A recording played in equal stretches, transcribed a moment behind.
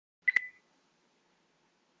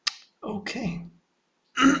Okay.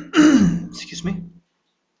 Excuse me.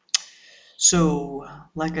 So,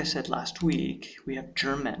 like I said last week, we have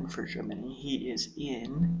German for Germany. He is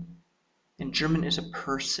in, and German is a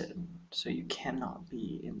person, so you cannot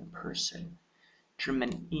be in the person.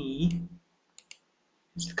 Germany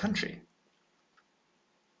is the country.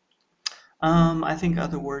 I think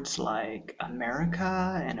other words like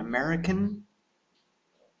America and American,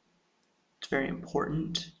 it's very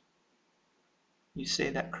important you say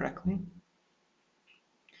that correctly.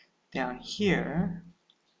 Down here,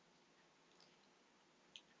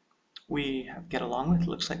 we have get along with.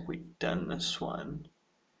 Looks like we've done this one.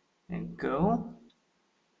 And go.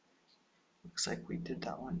 Looks like we did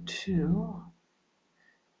that one too.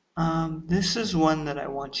 This is one that I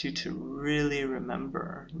want you to really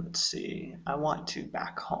remember. Let's see. I want to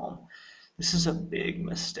back home. This is a big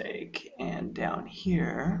mistake. And down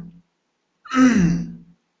here,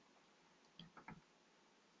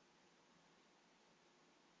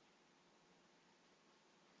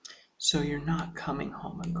 so you're not coming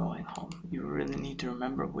home and going home. You really need to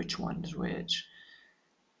remember which one is which.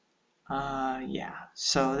 Yeah,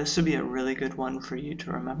 so this would be a really good one for you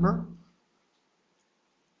to remember.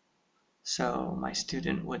 So my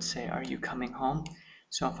student would say, are you coming home?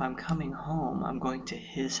 So if I'm coming home, I'm going to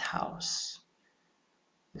his house,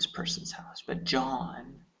 this person's house. But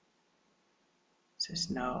John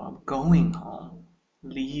says, no, I'm going home,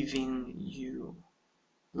 leaving you,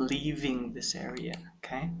 leaving this area,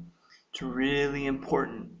 okay? It's really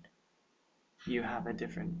important you have a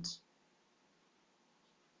difference.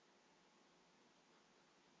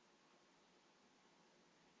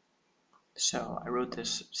 So I wrote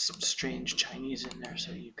this some strange Chinese in there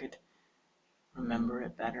so you could remember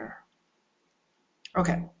it better.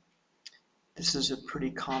 Okay, this is a pretty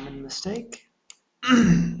common mistake.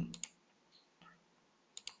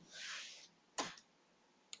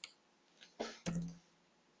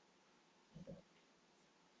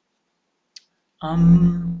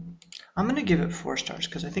 I'm going to give it 4 stars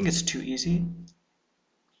because I think it's too easy.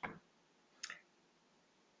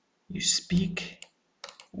 You speak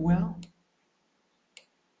well.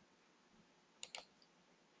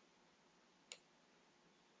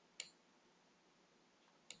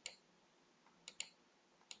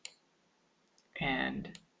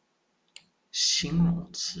 And 形容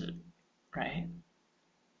词, right?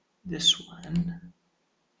 This one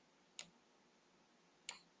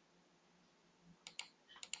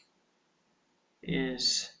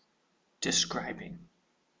is describing.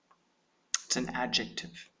 It's an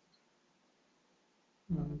adjective.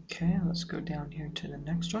 Okay, let's go down here to the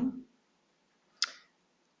next one.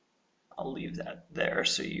 I'll leave that there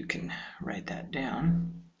so you can write that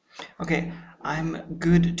down. Okay, I'm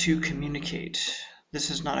good to communicate. This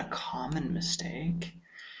is not a common mistake,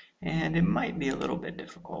 and it might be a little bit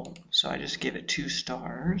difficult, so I just give it 2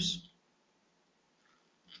 stars.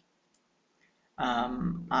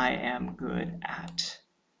 I am good at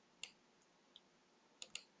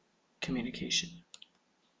communication.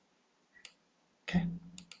 Okay.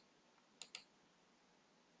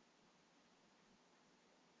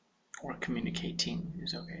 Or communicating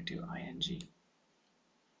is okay too, ing.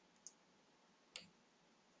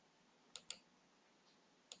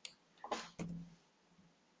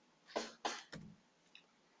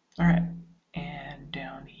 All right, and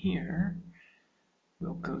down here,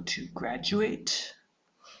 we'll go to graduate.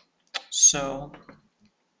 So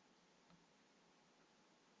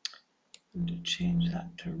I'm going to change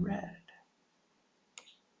that to red.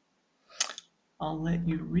 I'll let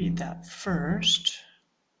you read that first.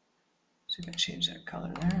 See if I change that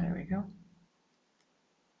color there. There we go.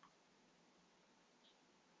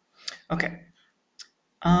 Okay.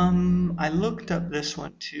 I looked up this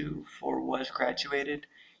one too for was graduated.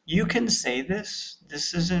 You can say this.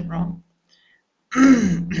 This isn't wrong.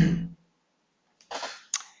 In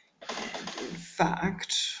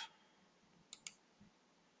fact,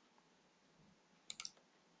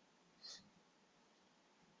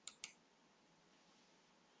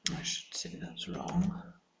 I should say that's wrong.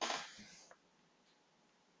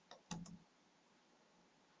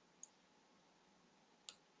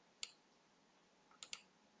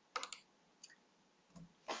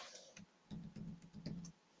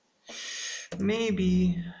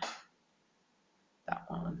 Maybe that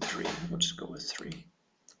one, 3. We'll just go with 3.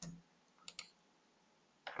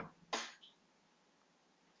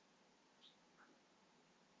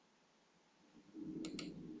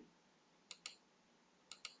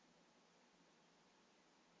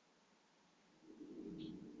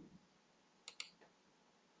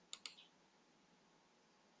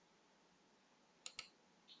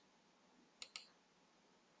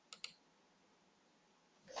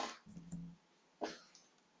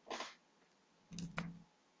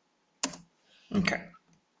 Okay,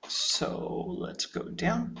 so let's go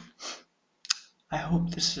down. I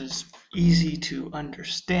hope this is easy to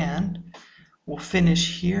understand. We'll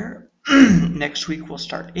finish here. Next week we'll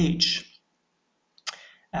start H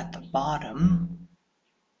at the bottom.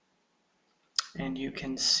 And you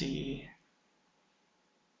can see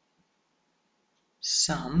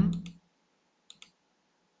some.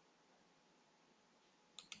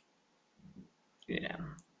 Yeah,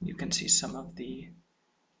 you can see some of the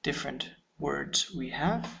different words we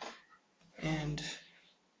have. And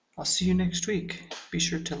I'll see you next week. Be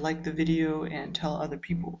sure to like the video and tell other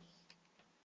people.